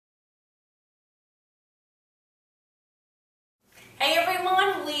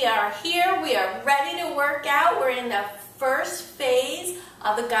we are here. We are ready to work out. We're in the first phase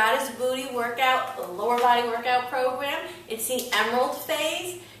of the Goddess Booty workout, the lower body workout program. It's the Emerald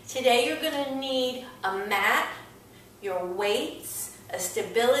phase. Today you're going to need a mat, your weights, a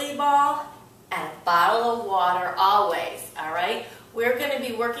stability ball, and a bottle of water always, all right? We're going to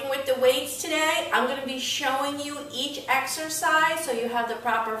be working with the weights today. I'm going to be showing you each exercise so you have the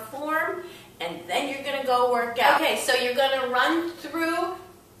proper form, and then you're going to go work out. Okay, so you're going to run through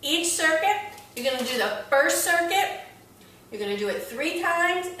each circuit. You're going to do the first circuit. You're going to do it 3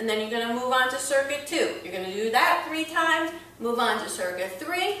 times, and then you're going to move on to circuit 2. You're going to do that 3 times, move on to circuit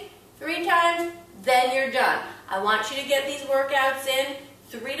 3 times, then you're done. I want you to get these workouts in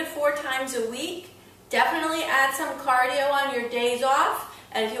 3 to 4 times a week. Definitely add some cardio on your days off,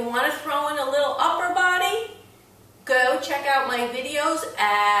 and if you want to throw in a little upper body, go check out my videos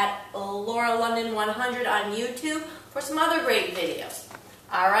at Laura London 100 on YouTube for some other great videos.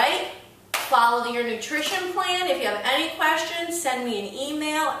 All right? Follow your nutrition plan. If you have any questions, send me an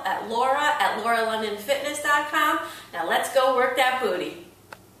email at laura@lauralondonfitness.com. Now let's go work that booty.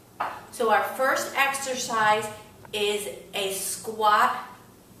 So our first exercise is a squat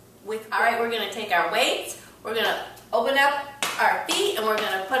with, all right, we're going to take our weights, we're going to open up our feet, and we're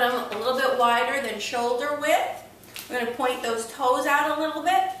going to put them a little bit wider than shoulder width. We're going to point those toes out a little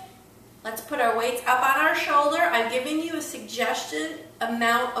bit. Let's put our weights up on our shoulder. I've given you a suggested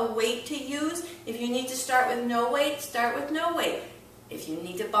amount of weight to use. If you need to start with no weight, start with no weight. If you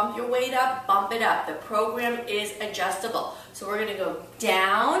need to bump your weight up, bump it up. The program is adjustable. So we're going to go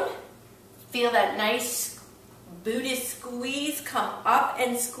down, feel that nice booty squeeze, come up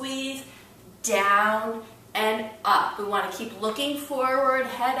and squeeze, down and up. We want to keep looking forward,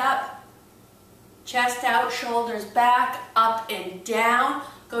 head up, chest out, shoulders back, up and down.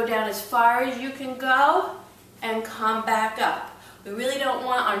 Go down as far as you can go and come back up. We really don't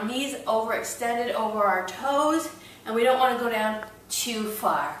want our knees overextended over our toes, and we don't want to go down too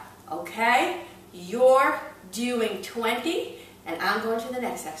far, okay? You're doing 20, and I'm going to the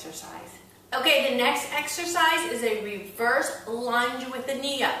next exercise. Okay, the next exercise is a reverse lunge with the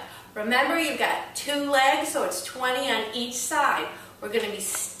knee up. Remember, you've got 2 legs, so it's 20 on each side. We're going to be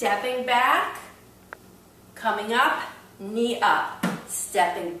stepping back, coming up, knee up,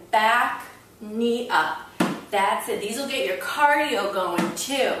 stepping back, knee up. That's it. These will get your cardio going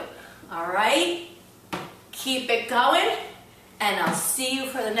too. All right? Keep it going, and I'll see you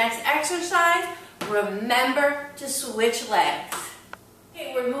for the next exercise. Remember to switch legs.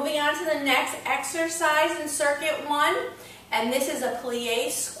 Okay, we're moving on to the next exercise in circuit 1, and this is a plie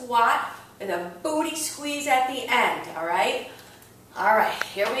squat with a booty squeeze at the end, all right? All right,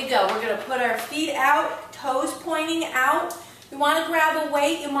 here we go. We're going to put our feet out, toes pointing out. You want to grab a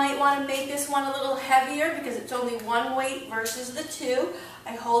weight. You might want to make this one a little heavier because it's only 1 weight versus the 2.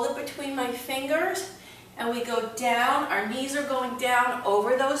 I hold it between my fingers, and we go down. Our knees are going down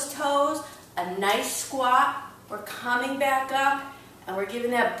over those toes. A nice squat. We're coming back up, and we're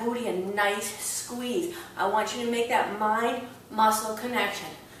giving that booty a nice squeeze. I want you to make that mind-muscle connection.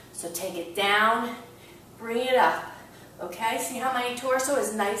 So take it down, bring it up. Okay, see how my torso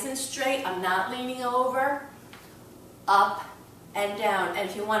is nice and straight? I'm not leaning over. Up and down. And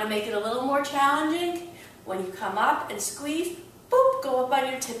if you want to make it a little more challenging, when you come up and squeeze, boop, go up on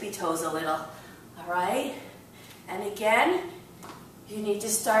your tippy toes a little. All right? And again, you need to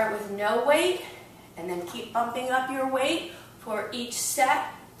start with no weight and then keep bumping up your weight for each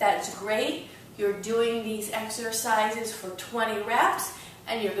set. That's great. You're doing these exercises for 20 reps,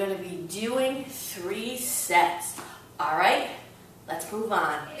 and you're going to be doing 3 sets. All right? Let's move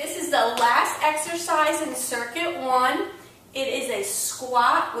on. This is the last exercise in circuit 1. It is a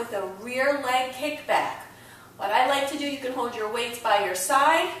squat with a rear leg kickback. What I like to do, you can hold your weights by your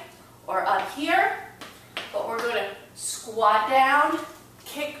side or up here, but we're going to squat down,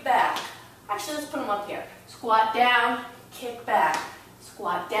 kick back. Actually, let's put them up here. Squat down, kick back.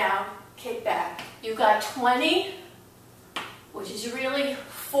 Squat down, kick back. You've got 20, which is really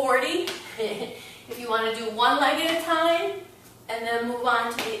 40. If you want to do 1 leg at a time, and then move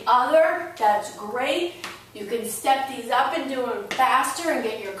on to the other, that's great. You can step these up and do them faster and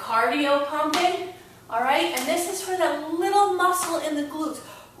get your cardio pumping. All right, and this is for that little muscle in the glutes.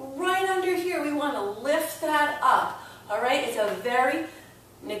 Right under here, we want to lift that up. All right, it's a very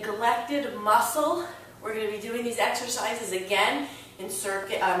neglected muscle. We're going to be doing these exercises again in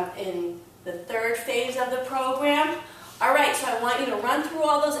the 3rd phase of the program. All right, so I want you to run through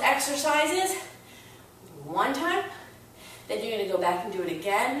all those exercises 1 time. Then you're going to go back and do it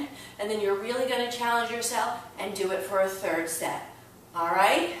again, and then you're really going to challenge yourself and do it for a 3rd set. All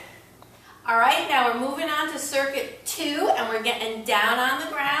right? All right, now we're moving on to circuit 2, and we're getting down on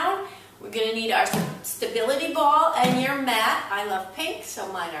the ground. We're going to need our stability ball and your mat. I love pink,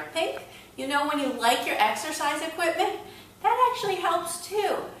 so mine are pink. You know, when you like your exercise equipment, that actually helps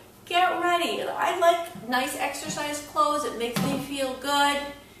too. Get ready. I like nice exercise clothes. It makes me feel good.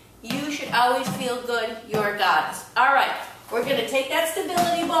 You should always feel good. You're a goddess. All right, we're going to take that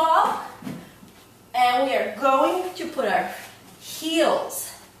stability ball, and we are going to put our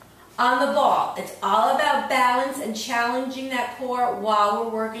heels on the ball. It's all about balance and challenging that core while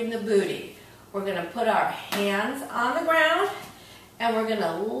we're working the booty. We're going to put our hands on the ground, and we're going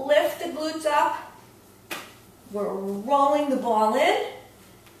to lift the glutes up. We're rolling the ball in,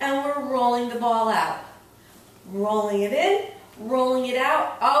 and we're rolling the ball out. Rolling it in, rolling it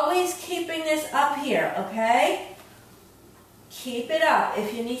out, always keeping this up here, okay? Keep it up.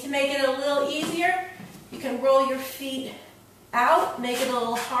 If you need to make it a little easier, you can roll your feet out, make it a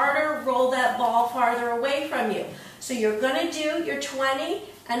little harder, roll that ball farther away from you. So you're going to do your 20,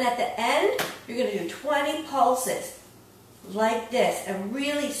 and at the end, you're going to do 20 pulses like this, and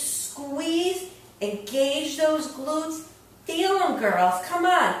really squeeze, engage those glutes. Feel them, girls. Come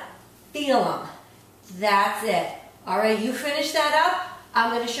on. Feel them. That's it. All right, you finish that up.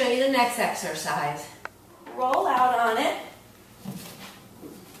 I'm going to show you the next exercise. Roll out on it.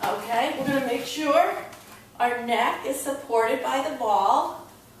 Okay, we're going to make sure our neck is supported by the ball.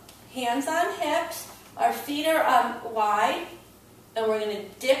 Hands on hips. Our feet are wide. And we're going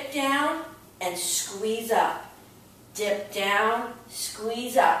to dip down and squeeze up. Dip down,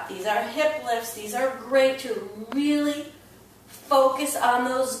 squeeze up. These are hip lifts. These are great to really focus on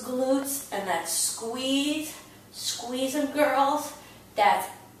those glutes and that squeeze. Squeeze them, girls. That's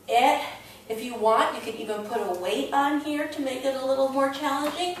it. If you want, you can even put a weight on here to make it a little more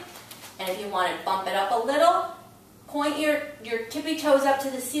challenging. And if you want to bump it up a little, point your tippy toes up to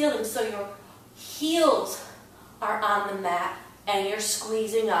the ceiling so your heels are on the mat and you're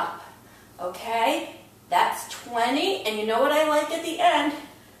squeezing up. Okay? That's 20. And you know what I like at the end?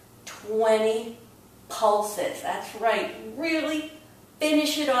 20 pulses. That's right. Really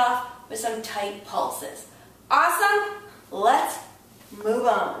finish it off with some tight pulses. Awesome. Let's move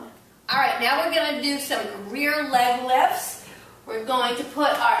on. All right, now we're going to do some rear leg lifts. We're going to put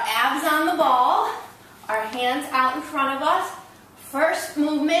our abs on the ball, our hands out in front of us. First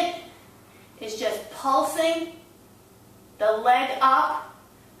movement is just pulsing the leg up.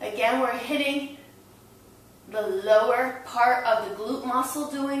 Again, we're hitting the lower part of the glute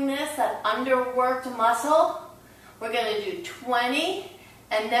muscle doing this, that underworked muscle. We're going to do 20,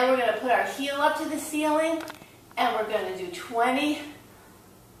 and then we're going to put our heel up to the ceiling, and we're going to do 20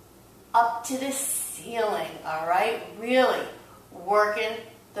 up to the ceiling, all right? Really working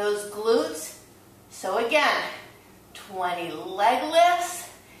those glutes. So again, 20 leg lifts,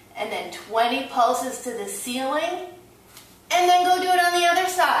 and then 20 pulses to the ceiling, and then go do it on the other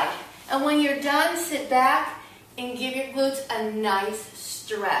side. And when you're done, sit back and give your glutes a nice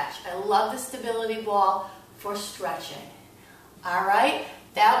stretch. I love the stability ball for stretching. All right,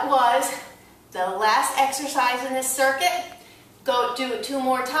 that was the last exercise in this circuit. Go do it 2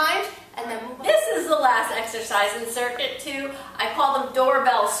 more times, and then move on. This is the last exercise in circuit 2. I call them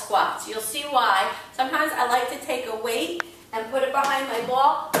doorbell squats. You'll see why. Sometimes I like to take a weight and put it behind my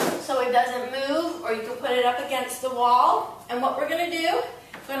ball so it doesn't move, or you can put it up against the wall. And what we're going to do,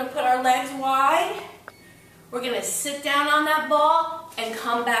 we're going to put our legs wide. We're going to sit down on that ball and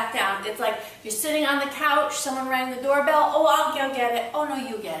come back down. It's like you're sitting on the couch, someone rang the doorbell. Oh, I'll get it. Oh, no,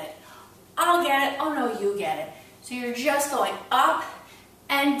 you get it. I'll get it. Oh, no, you get it. So you're just going up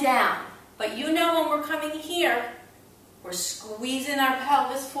and down. But you know when we're coming here, we're squeezing our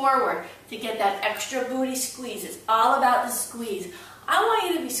pelvis forward to get that extra booty squeeze. It's all about the squeeze. I want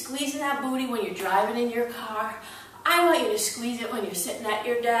you to be squeezing that booty when you're driving in your car. I want you to squeeze it when you're sitting at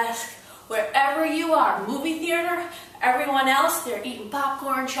your desk. Wherever you are, movie theater, everyone else, they're eating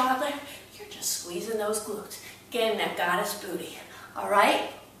popcorn, chocolate. You're just squeezing those glutes, getting that goddess booty. All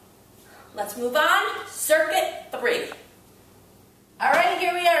right? Let's move on. Circuit 3. All right,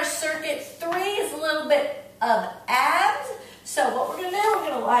 here we are. Circuit 3 is a little bit of abs. So what we're going to do, we're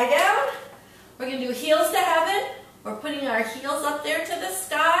going to lie down. We're going to do heels to heaven. We're putting our heels up there to the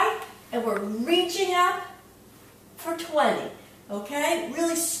sky, and we're reaching up for 20. Okay?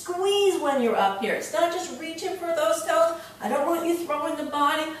 Really squeeze when you're up here. It's not just reaching for those toes. I don't want you throwing the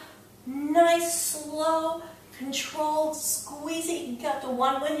body. Nice, slow, controlled squeezing. You got the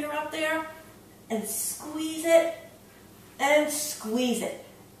one when you're up there. And squeeze it. And squeeze it.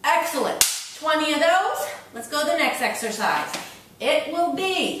 Excellent. 20 of those. Let's go to the next exercise. It will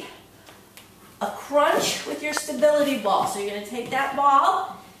be a crunch with your stability ball. So you're going to take that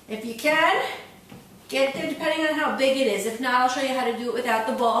ball, if you can, Get there depending on how big it is. If not, I'll show you how to do it without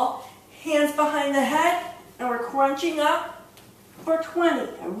the ball. Hands behind the head, and we're crunching up for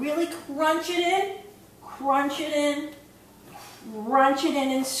 20. And really crunch it in, crunch it in, crunch it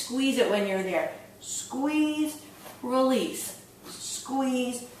in, and squeeze it when you're there. Squeeze, release,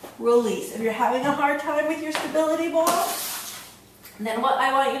 squeeze, release. If you're having a hard time with your stability ball, then what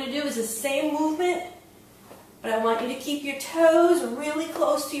I want you to do is the same movement, but I want you to keep your toes really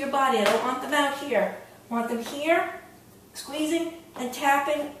close to your body. I don't want them out here. I want them here, squeezing and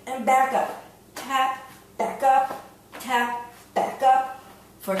tapping and back up. Tap, back up, tap, back up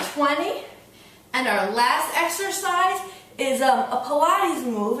for 20. And our last exercise is a Pilates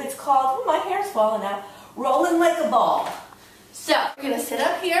move. It's called, oh, my hair's falling out, rolling like a ball. So we're going to sit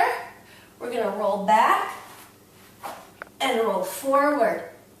up here. We're going to roll back and roll forward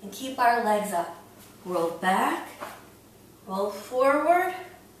and keep our legs up. Roll back, roll forward,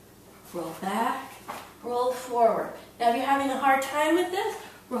 roll back, roll forward. Now if you're having a hard time with this,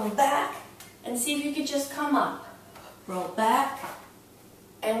 roll back and see if you could just come up. Roll back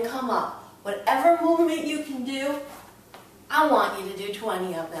and come up. Whatever movement you can do, I want you to do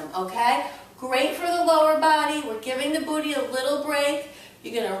 20 of them, okay? Great for the lower body. We're giving the booty a little break.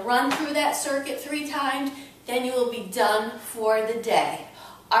 You're going to run through that circuit 3 times, then you will be done for the day.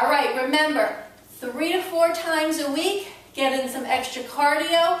 All right, remember, 3 to 4 times a week, get in some extra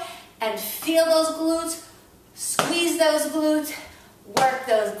cardio and feel those glutes, squeeze those glutes, work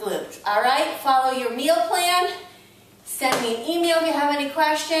those glutes. All right, follow your meal plan. Send me an email if you have any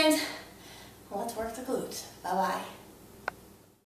questions. Let's work the glutes. Bye-bye.